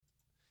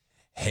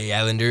Hey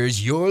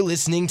Islanders, you're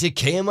listening to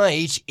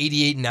KMIH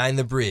 88.9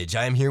 The Bridge.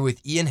 I am here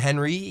with Ian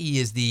Henry. He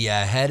is the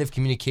head of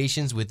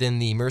communications within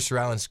the Mercer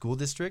Island School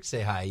District.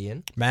 Say hi,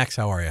 Ian. Max,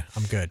 how are you?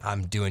 I'm good.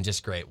 I'm doing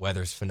just great.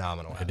 Weather's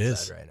phenomenal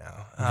outside right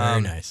now.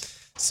 Very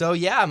nice. So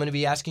I'm going to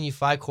be asking you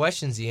 5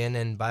 questions, Ian,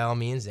 and by all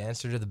means,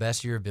 answer to the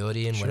best of your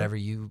ability and whatever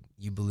you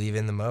believe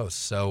in the most.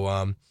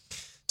 So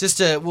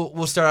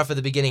we'll start off at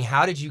the beginning.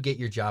 How did you get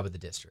your job at the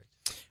district?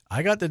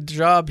 I got the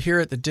job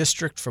here at the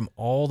district from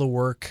all the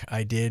work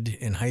I did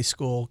in high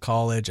school,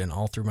 college, and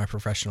all through my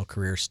professional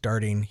career,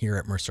 starting here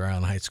at Mercer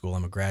Island High School.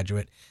 I'm a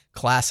graduate,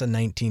 class of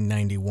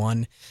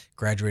 1991,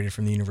 graduated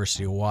from the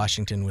University of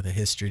Washington with a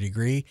history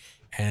degree,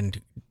 and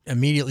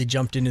immediately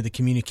jumped into the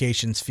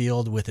communications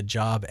field with a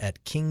job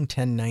at King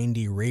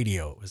 1090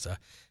 Radio. It was a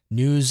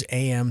news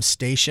AM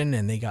station,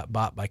 and they got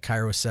bought by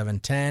Cairo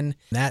 710.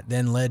 That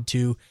then led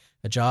to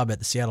a job at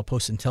the Seattle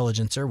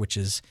Post-Intelligencer, which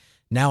is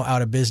now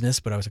out of business,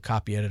 but I was a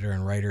copy editor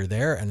and writer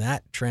there, and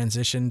that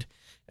transitioned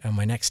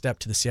my next step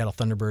to the Seattle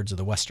Thunderbirds of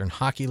the Western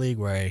Hockey League,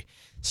 where I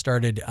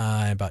started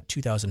about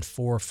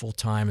 2004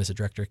 full-time as a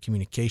director of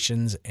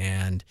communications,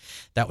 and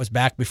that was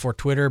back before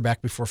Twitter,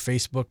 back before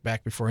Facebook,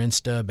 back before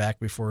Insta, back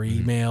before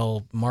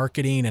email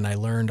marketing, and I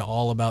learned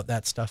all about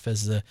that stuff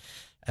as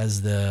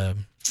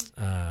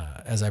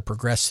I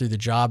progressed through the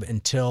job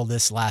until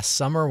this last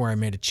summer, where I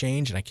made a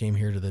change and I came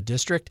here to the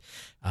district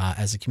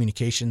as a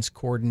communications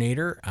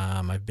coordinator.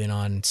 I've been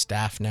on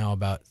staff now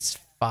about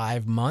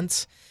 5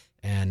 months,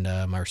 and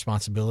my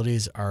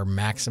responsibilities are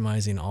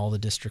maximizing all the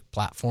district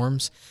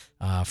platforms,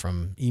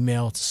 from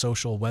email to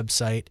social,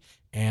 website,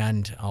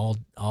 and all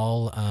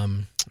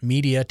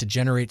media to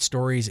generate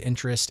stories,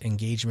 interest,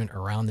 engagement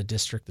around the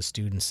district, the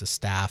students, the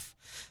staff.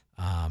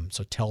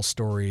 So tell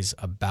stories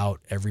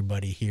about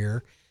everybody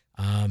here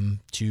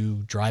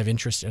to drive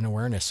interest and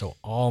awareness. So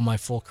all my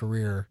full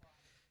career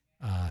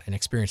and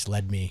experience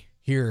led me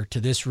here to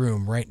this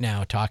room right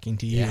now talking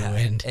to you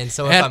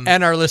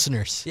and our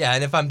listeners. Yeah,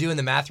 and if I'm doing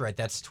the math right,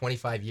 that's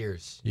 25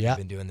 years you've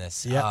been doing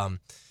this. Yeah.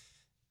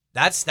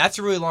 That's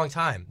a really long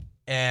time.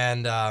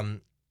 And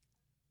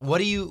what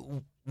do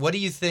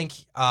you think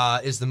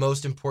is the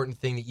most important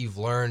thing that you've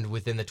learned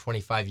within the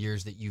 25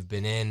 years that you've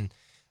been in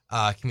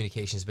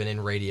communications, been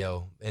in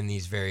radio, and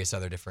these various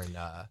other different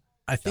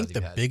I think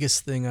the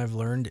biggest thing I've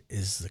learned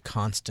is the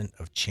constant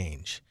of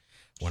change.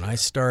 When I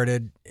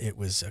started, it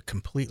was a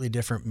completely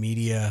different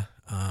media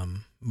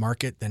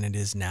market than it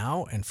is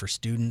now. And for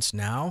students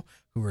now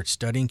who are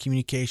studying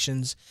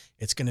communications,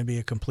 it's going to be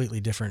a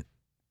completely different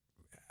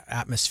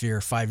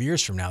atmosphere 5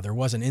 years from now. There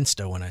wasn't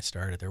Insta when I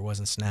started. There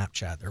wasn't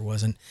Snapchat. There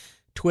wasn't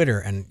Twitter.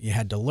 And you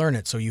had to learn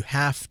it. So you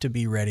have to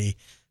be ready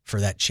for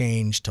that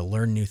change, to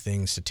learn new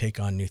things, to take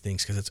on new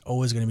things, because it's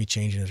always going to be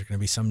changing. There's going to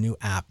be some new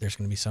app. There's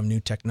going to be some new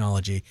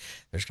technology.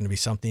 There's going to be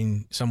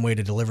some way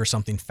to deliver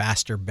something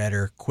faster,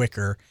 better,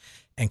 quicker.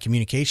 And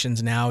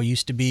communications now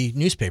used to be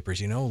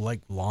newspapers, like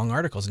long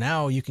articles.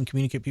 Now you can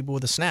communicate people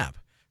with a snap,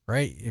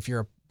 right? If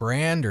you're a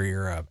brand or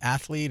you're an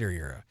athlete or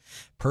you're a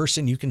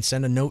person, you can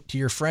send a note to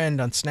your friend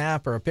on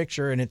Snap or a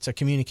picture, and it's a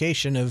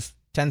communication of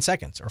 10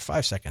 seconds or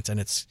 5 seconds, and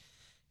it's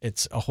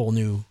a whole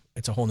new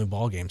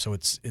ball game. So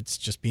it's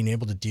just being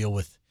able to deal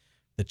with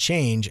the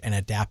change and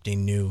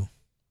adapting new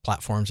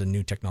platforms and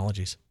new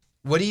technologies.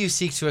 What do you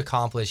seek to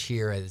accomplish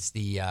here as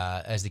the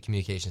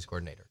communications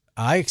coordinator?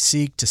 I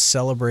seek to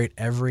celebrate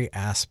every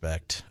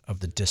aspect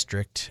of the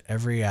district,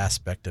 every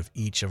aspect of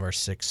each of our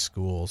 6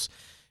 schools,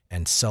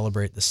 and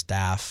celebrate the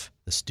staff,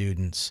 the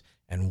students,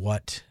 and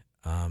what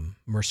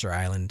Mercer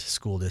Island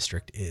School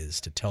District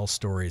is, to tell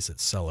stories that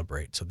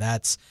celebrate. So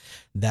that's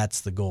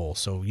the goal.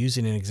 So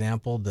using an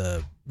example,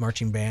 the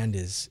marching band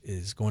is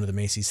going to the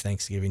Macy's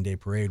Thanksgiving Day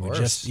Parade. We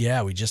just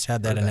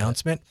had that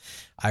announcement.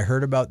 I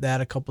heard about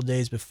that a couple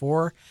days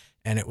before,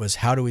 and it was,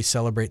 how do we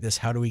celebrate this?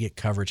 How do we get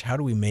coverage? How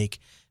do we make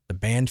the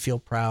band feel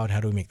proud?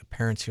 How do we make the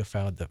parents feel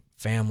proud, the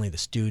family, the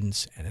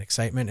students, and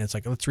excitement? And it's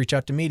like, let's reach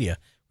out to media.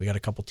 We got a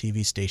couple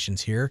TV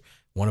stations here.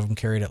 One of them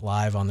carried it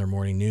live on their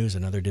morning news.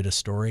 Another did a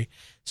story.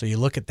 So you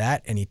look at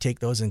that and you take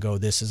those and go,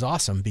 this is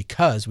awesome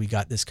because we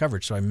got this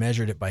coverage. So I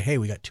measured it by, hey,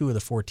 we got 2 of the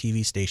 4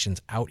 TV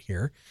stations out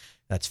here.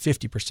 That's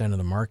 50% of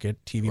the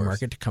market, TV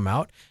market, to come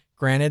out.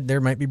 Granted,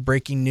 there might be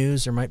breaking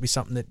news. There might be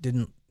something that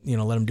didn't,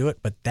 let them do it.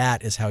 But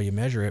that is how you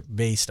measure it,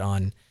 based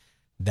on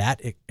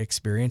that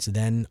experience.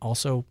 Then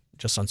also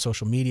just on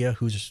social media,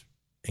 who's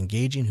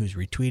engaging, who's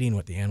retweeting,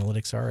 what the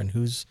analytics are, and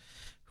who's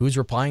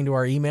replying to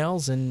our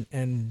emails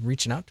and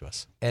reaching out to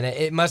us. And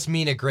it must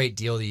mean a great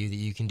deal to you that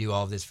you can do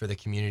all of this for the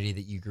community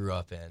that you grew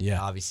up in.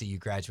 Yeah. Obviously, you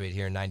graduated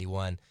here in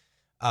 91.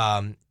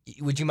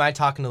 Would you mind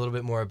talking a little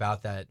bit more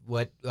about that?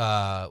 What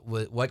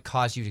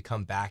caused you to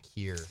come back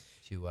here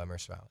to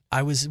Mercer Island?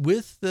 I was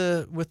with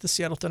the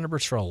Seattle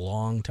Thunderbirds for a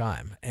long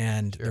time,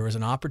 and there was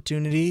an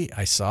opportunity.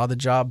 I saw the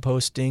job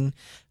posting.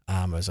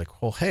 I was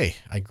like, well, hey,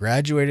 I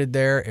graduated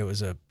there. It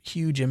was a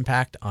huge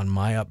impact on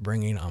my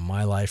upbringing, on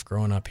my life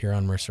growing up here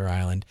on Mercer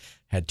Island.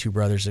 Had 2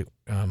 brothers that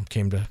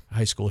came to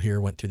high school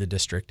here, went through the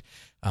district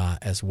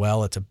as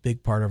well. It's a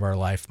big part of our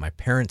life. My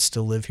parents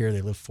still live here. They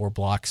live 4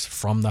 blocks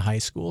from the high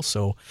school.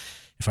 So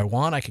if I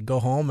want, I could go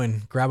home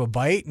and grab a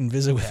bite and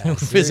visit with Yeah,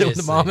 visit with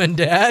seriously. mom and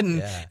dad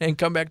Yeah. and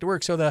come back to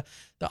work. So the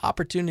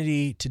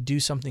opportunity to do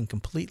something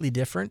completely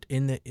different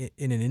in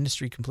an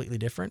industry completely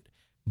different,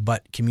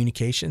 but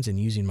communications and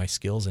using my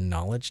skills and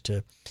knowledge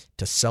to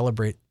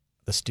celebrate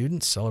the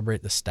students,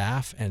 celebrate the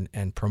staff,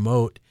 and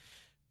promote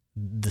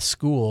the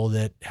school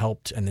that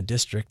helped and the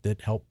district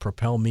that helped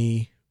propel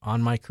me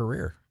on my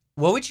career.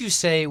 What would you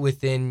say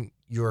within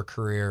your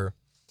career?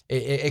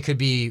 It could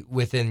be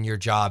within your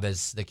job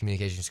as the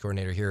communications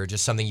coordinator here, or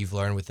just something you've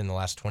learned within the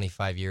last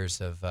 25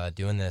 years of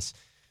doing this.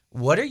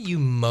 What are you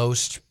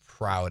most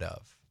proud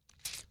of?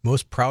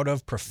 Most proud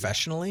of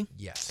professionally?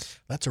 Yes.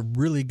 That's a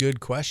really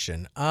good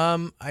question.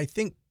 I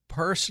think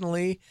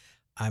personally,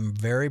 I'm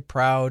very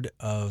proud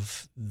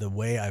of the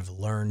way I've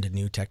learned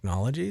new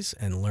technologies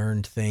and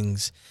learned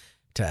things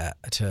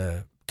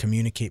to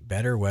communicate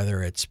better,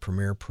 whether it's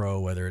Premiere Pro,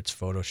 whether it's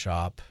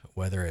Photoshop,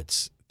 whether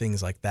it's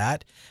things like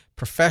that.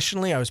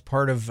 Professionally, I was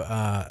part of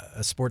a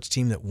sports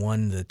team that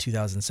won the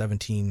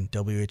 2017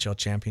 WHL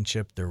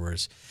championship. There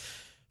was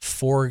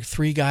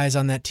three guys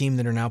on that team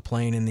that are now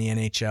playing in the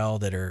NHL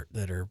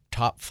that are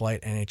top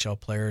flight NHL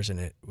players, and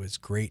it was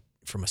great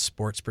from a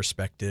sports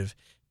perspective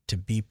to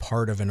be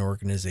part of an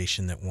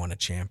organization that won a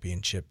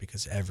championship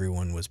because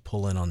everyone was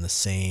pulling on the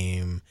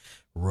same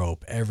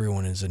rope.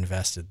 Everyone is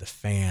invested, the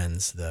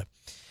fans, the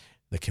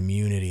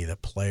community, the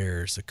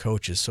players, the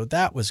coaches. So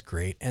that was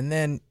great. And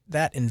then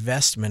that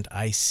investment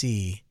I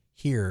see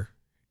here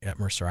at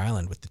Mercer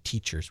Island with the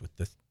teachers, with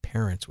the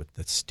parents, with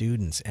the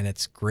students. And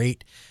it's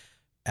great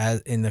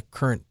as in the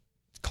current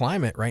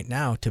climate right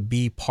now to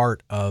be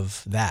part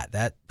of that.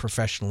 That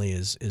professionally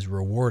is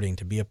rewarding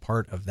to be a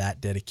part of that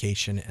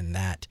dedication and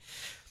that,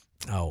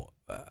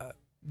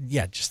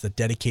 just the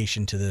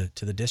dedication to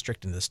the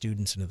district and the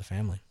students and to the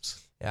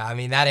families. Yeah, I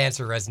mean, that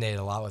answer resonated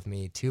a lot with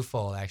me.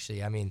 Twofold,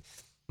 actually. I mean,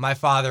 my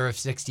father of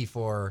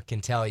 64 can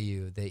tell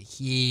you that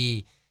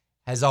he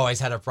has always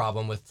had a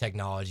problem with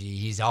technology.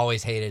 He's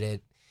always hated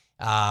it.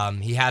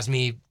 He has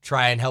me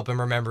try and help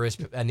him remember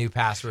a new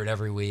password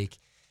every week.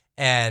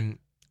 And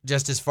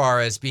just as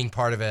far as being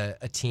part of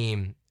a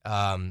team,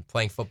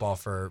 playing football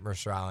for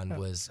Mercer Island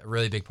was a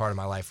really big part of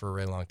my life for a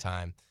really long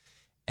time.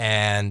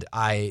 And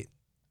I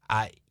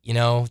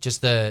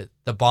just the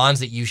bonds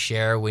that you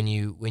share when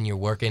you're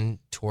working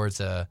towards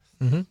a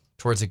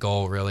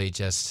goal really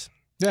just.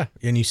 Yeah,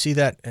 and you see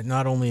that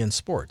not only in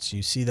sports,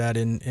 you see that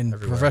in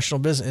professional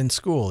business, in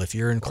school. If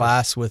you're in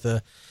class with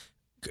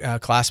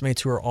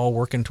classmates who are all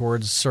working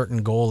towards a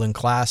certain goal in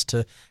class,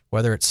 to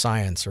whether it's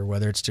science or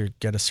whether it's to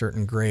get a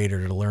certain grade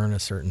or to learn a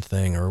certain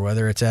thing, or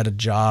whether it's at a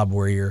job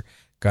where you're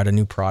got a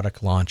new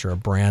product launch or a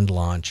brand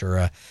launch or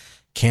a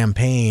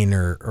campaign,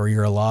 or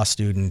you're a law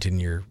student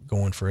and you're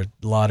going for a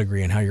law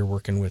degree, and how you're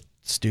working with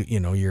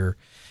your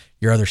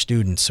other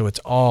students. So it's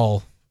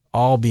all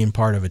being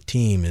part of a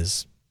team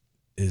is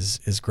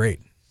great.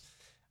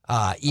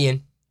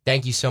 Ian,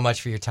 thank you so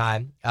much for your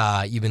time.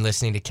 You've been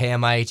listening to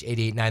KMIH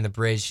 88.9 The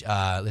Bridge,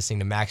 listening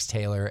to Max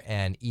Taylor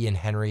and Ian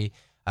Henry,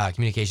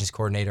 Communications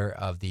Coordinator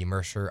of the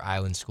Mercer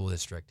Island School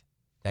District.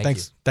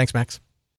 Thanks, Max.